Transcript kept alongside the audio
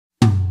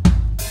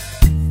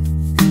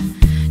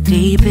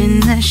Deep in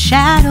the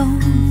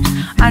shadows,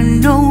 I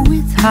know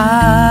it's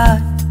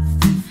hard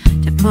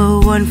to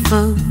put one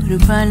foot in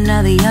front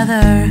of the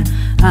other.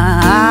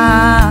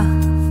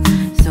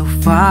 So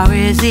far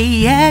as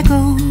the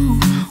echo,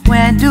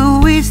 where do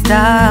we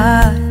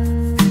start?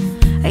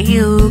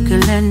 You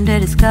can learn to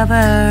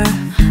discover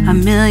a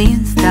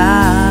million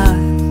stars.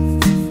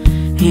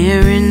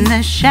 Here in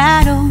the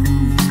shadows,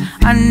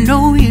 I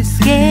know you're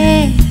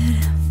scared.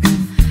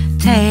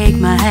 Take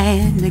my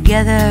hand,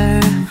 together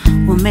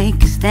we'll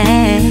make a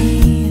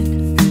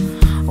stand.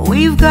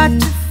 We've got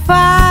to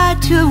fight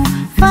to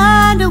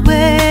find a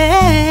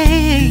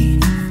way.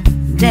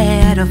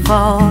 Dare to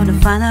fall to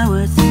find out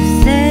what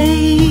to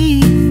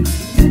say.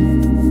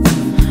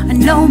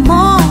 No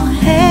more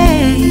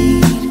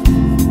hate.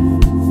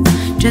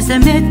 Just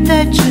admit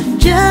that you're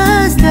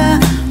just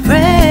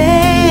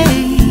afraid.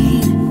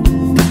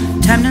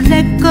 Time to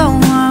let go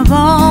of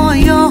all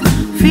your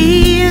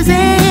fears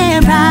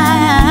and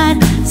pride.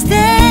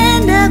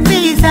 Stand up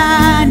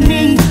beside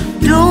me,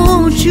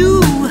 don't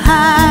you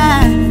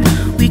hide.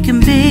 We can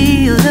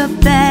build a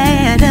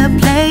better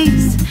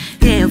place.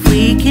 If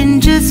we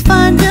can just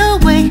find a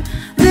way,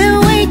 then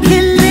we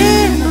can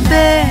live a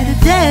better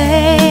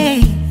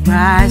day.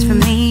 Rise from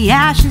the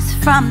ashes,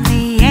 from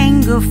the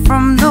anger,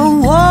 from the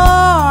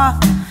war.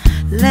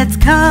 Let's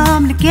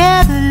come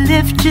together,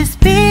 lift your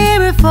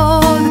spirit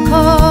for the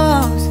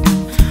cause.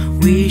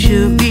 We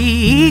should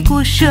be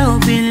equal,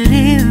 should be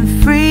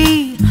living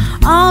free.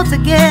 All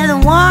together,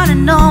 one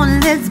and all,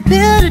 let's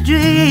build a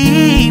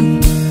dream.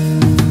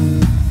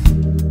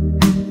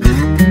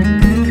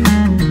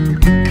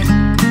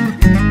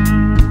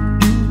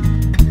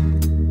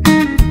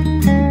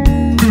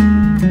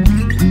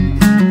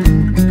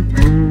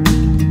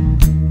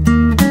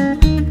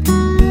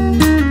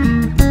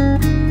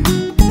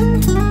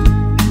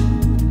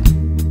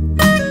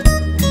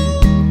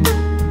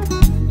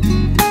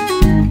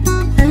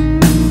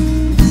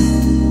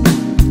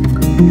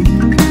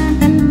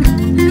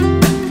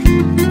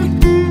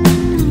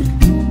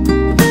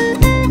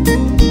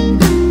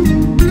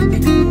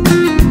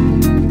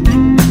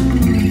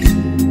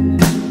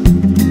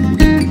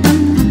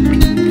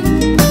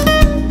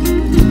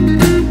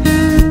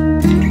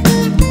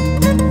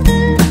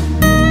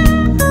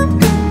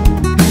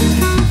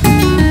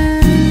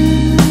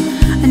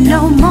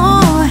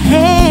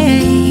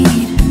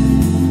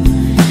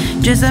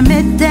 Just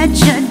admit that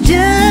you're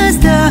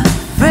just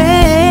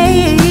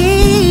afraid.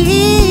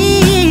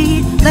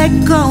 Let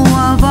go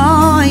of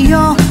all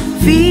your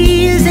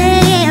fears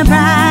and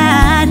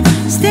pride.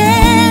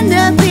 Stand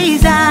up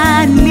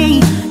beside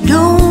me,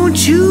 don't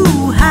you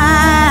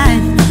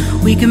hide.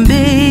 We can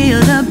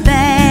build a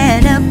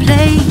better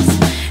place.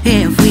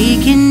 If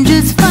we can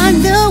just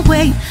find a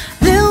way,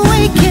 then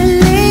we can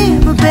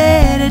live a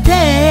better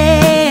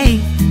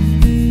day.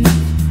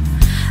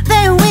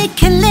 Then we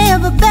can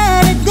live a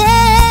better day.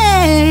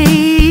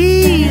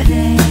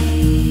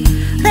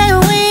 Then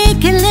we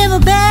can live a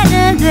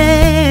better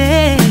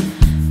day.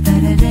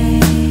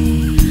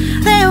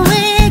 Then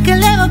we can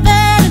live a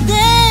better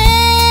day.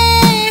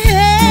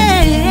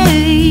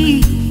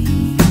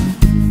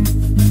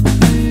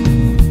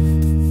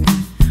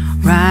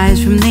 Rise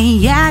from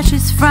the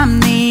ashes, from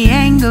the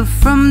anger,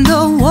 from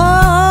the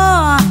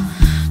war.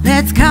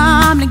 Let's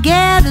come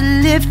together,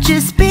 lift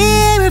your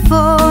spirit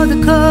for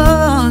the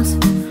cause.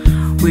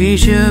 We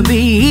should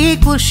be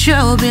equal,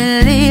 should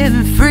be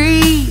living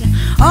free.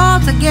 All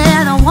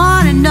together,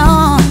 one and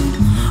all.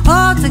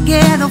 All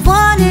together,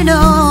 one and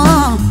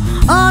all.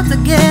 All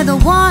together,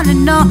 one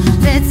and all.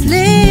 Let's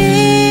live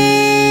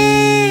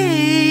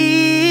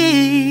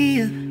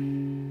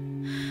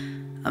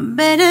a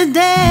better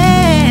day.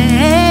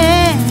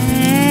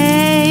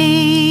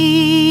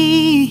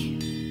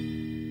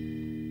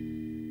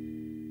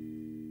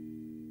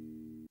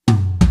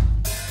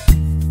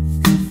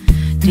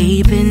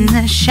 Deep in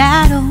the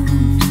shadows,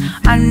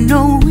 I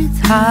know it's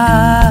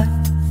hard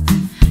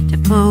to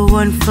put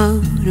one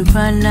foot in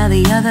front of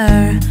the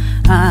other.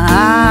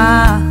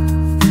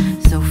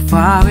 So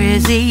far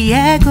as the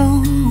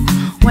echo,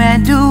 where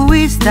do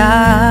we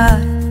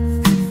start?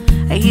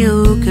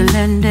 You can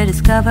learn to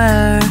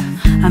discover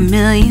a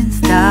million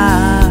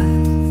stars.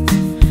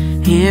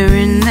 Here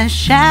in the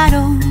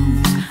shadows,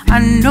 I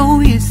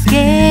know you're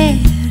scared.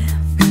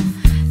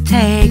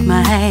 Take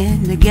my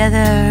hand,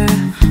 together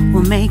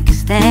we'll make a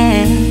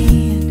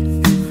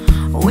stand.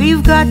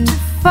 We've got to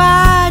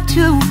fight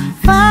to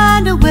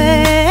find a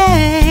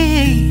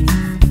way.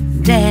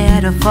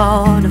 Dare to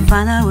fall to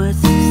find out what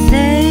to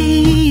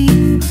say.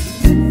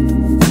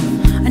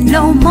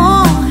 No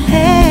more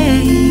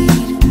hate.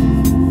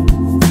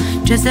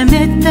 Just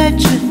admit that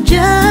you're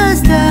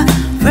just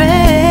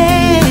afraid.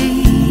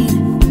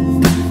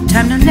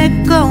 Time to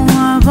let go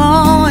of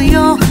all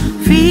your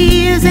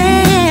fears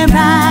and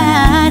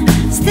pride.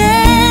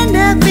 Stand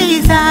up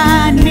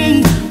beside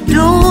me,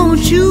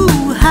 don't you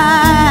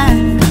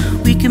hide.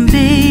 We can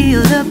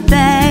build a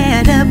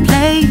better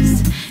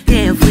place.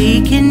 If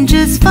we can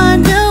just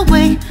find a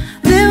way,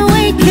 then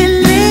we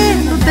can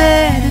live a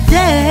better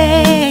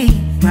day.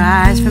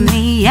 Rise from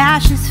the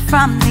ashes,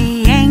 from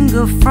the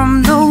anger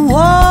from the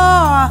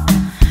war.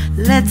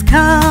 Let's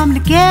come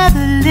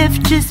together,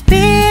 lift your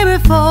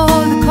spirit for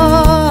the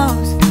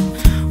cause.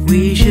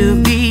 We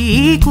should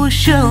be equal,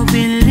 should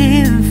be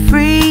living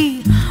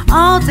free.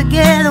 All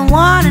together,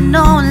 one and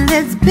all,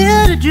 let's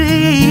build a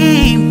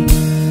dream.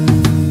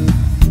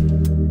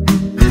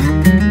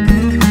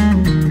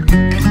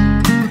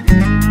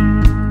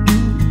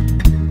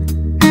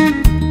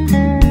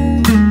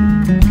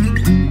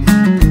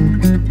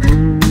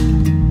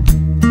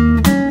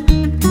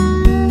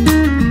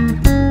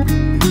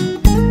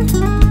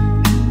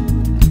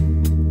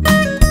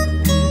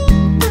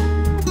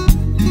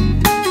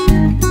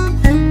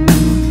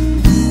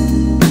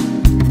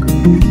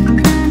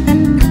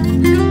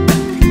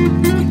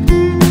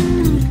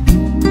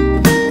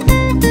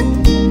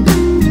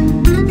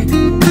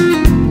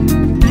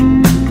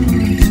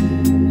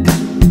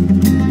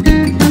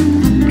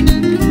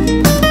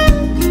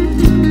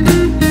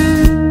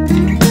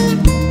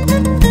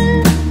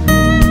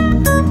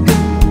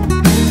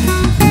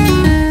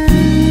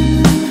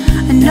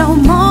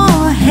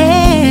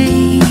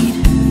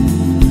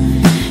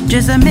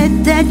 Just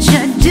admit that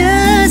you're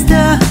just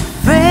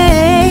afraid.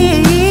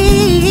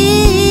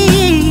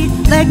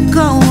 Let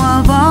go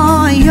of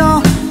all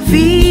your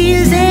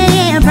fears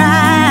and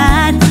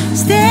pride.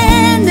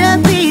 Stand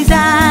up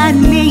beside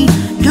me,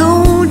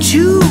 don't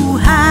you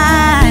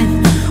hide.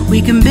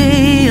 We can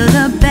build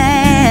a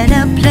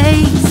better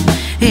place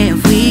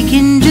if we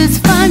can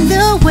just find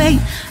a way.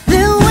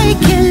 Then we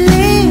can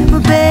live a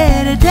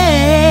better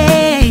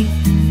day.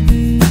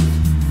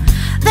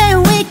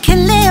 Then we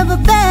can live a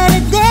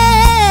better day.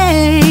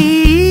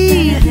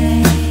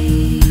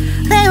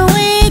 Then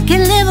we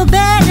can live a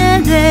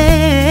better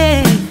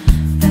day.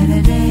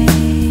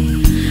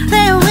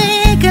 Then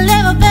we can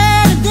live a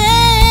better day.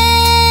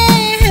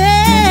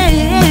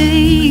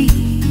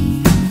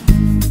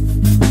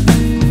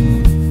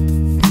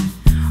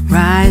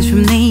 Rise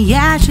from the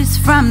ashes,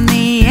 from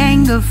the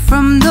anger,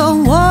 from the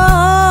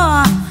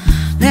war.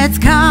 Let's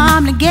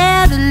come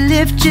together,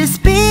 lift your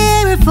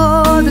spirit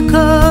for the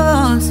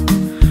cause.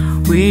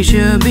 We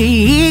should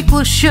be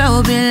equal,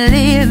 should be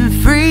living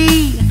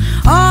free.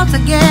 All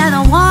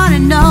together, one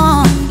and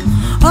all.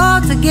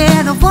 All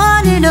together,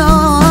 one and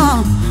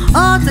all.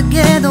 All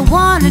together,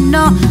 one and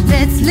all.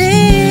 Let's live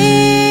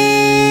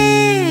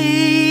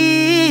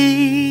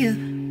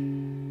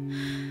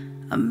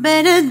a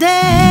better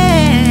day.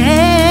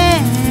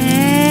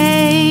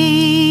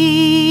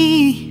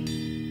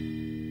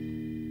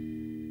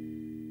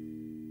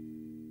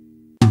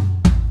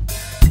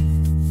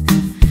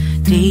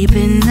 Deep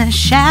in the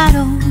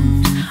shadows,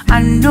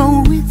 I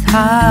know it's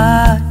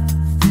hard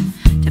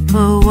to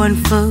put one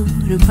foot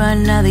in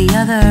front of the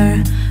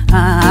other.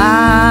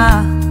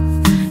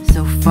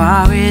 So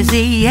far as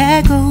the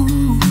echo,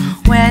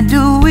 where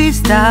do we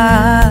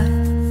start?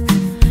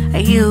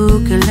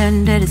 You can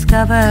learn to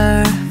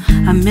discover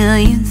a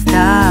million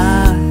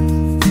stars.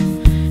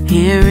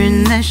 Here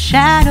in the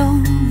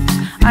shadows,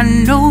 I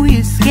know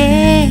you're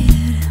scared.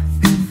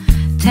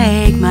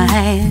 Take my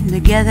hand,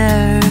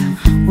 together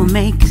we'll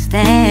make a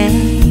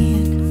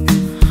stand.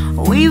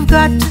 We've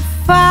got to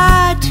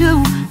fight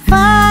to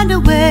find a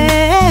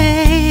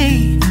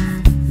way.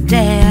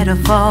 Dare to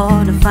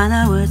fall to find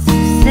out what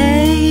to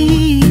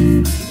say.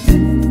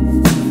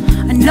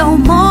 No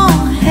more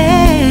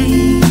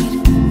hate.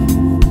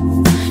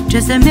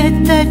 Just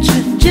admit that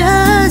you're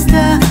just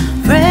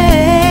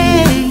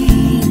afraid.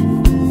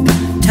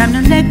 Time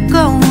to let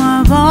go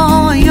of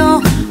all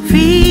your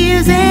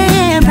fears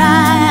and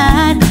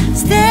pride.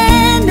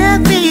 Stand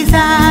up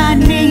beside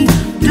me,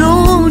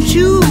 don't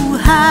you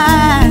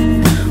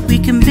hide. We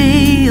can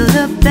build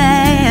a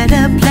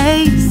better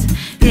place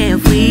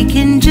if we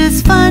can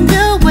just find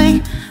a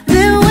way.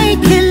 Then we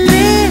can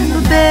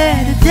live a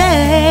better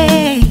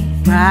day.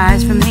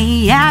 Rise from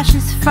the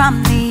ashes,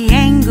 from the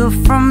anger,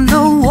 from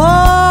the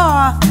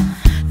war.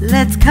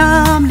 Let's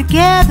come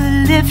together,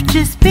 lift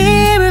your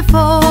spirit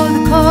for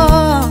the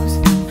cause.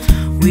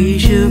 We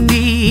should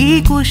be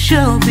equal,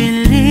 should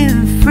be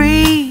living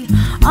free.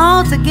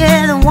 All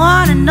together,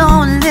 one and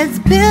all, let's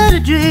build a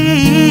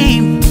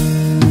dream.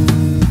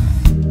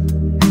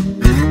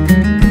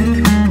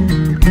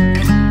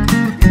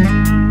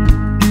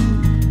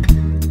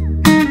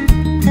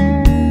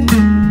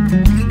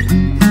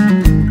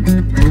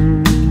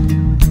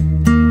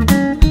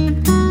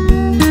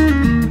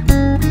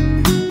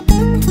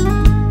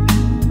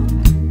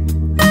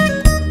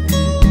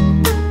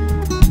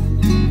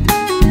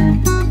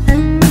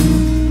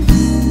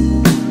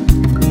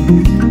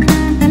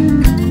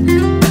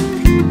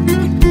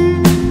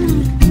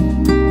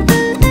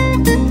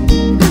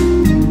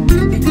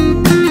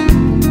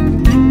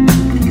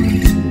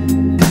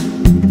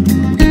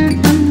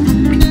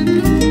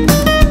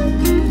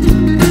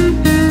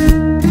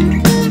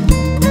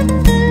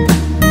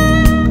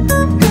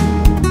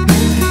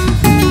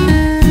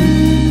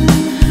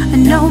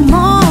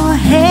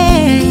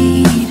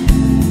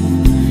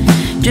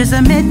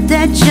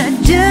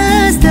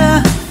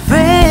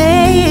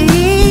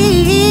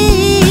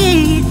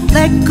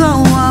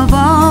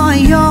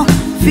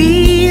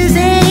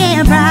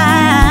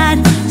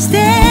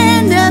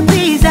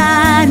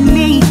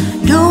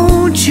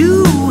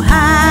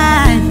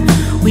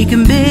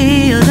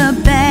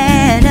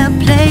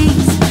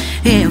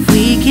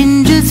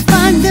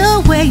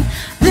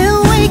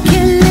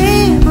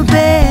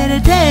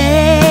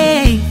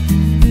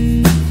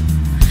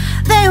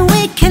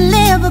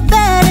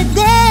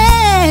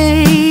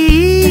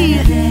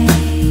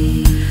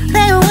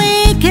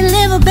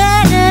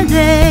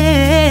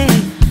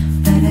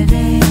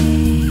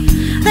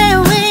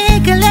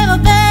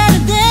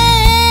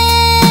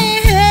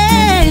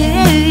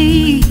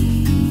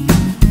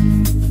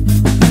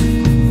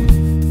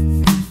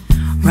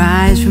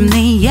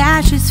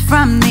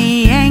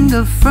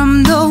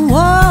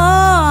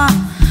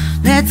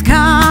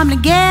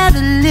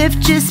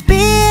 lift your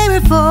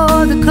spirit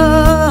for the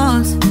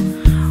cause.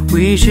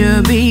 We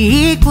should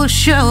be equal,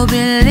 should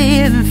be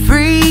living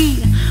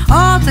free.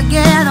 All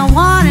together,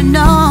 one and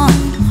all.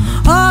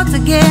 All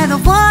together,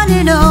 one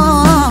and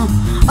all.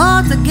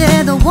 All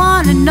together,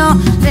 one and all.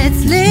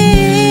 Let's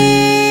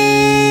live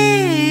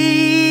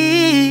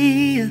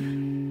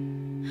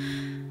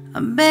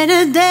a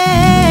better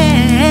day.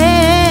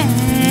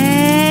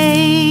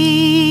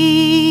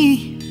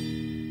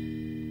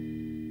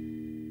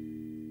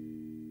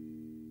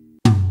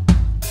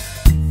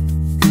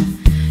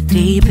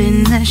 Deep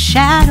in the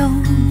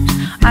shadows,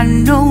 I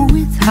know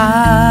it's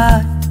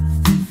hard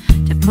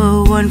to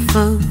put one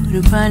foot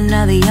in front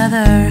of the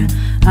other.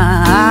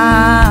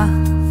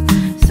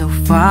 So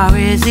far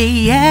is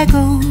the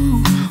echo,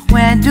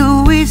 where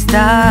do we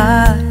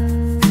start?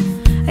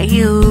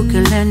 You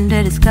can learn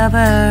to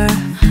discover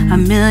a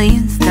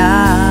million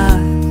stars.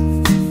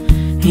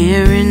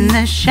 Here in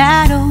the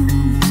shadows,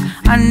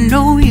 I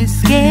know you're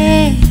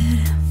scared.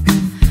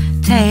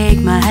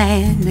 Take my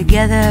hand,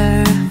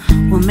 together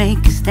we'll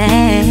make a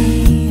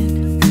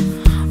stand.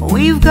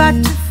 We've got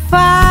to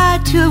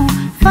fight to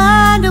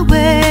find a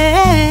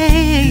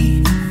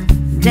way.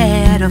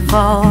 Dare to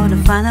fall to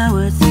find out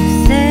what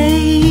to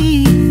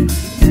say.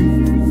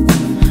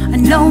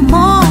 No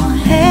more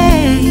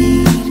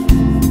hate.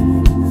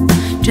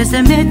 Just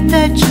admit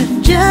that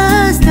you're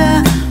just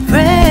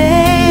afraid.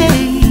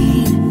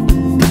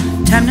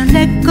 Time to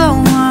let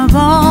go of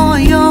all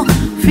your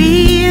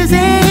fears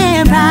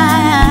and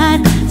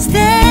pride.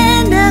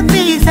 Stand up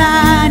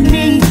beside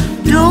me,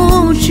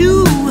 don't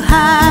you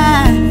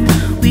hide.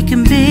 We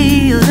can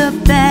build a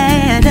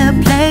better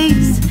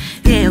place.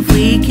 If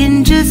we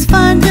can just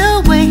find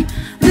a way,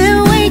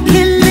 then we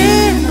can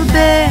live a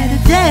better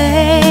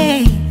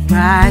day.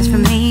 Rise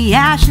from the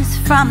ashes,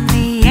 from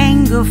the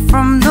anger,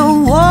 from the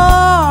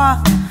war.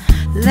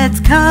 Let's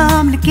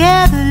come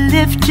together,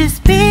 lift your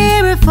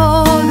spirit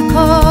for the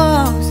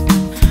cause.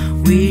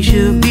 We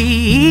should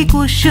be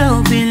equal,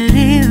 should be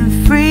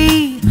living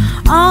free.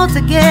 All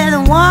together,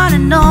 one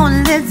and all,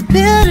 let's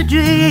build a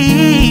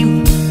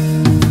dream.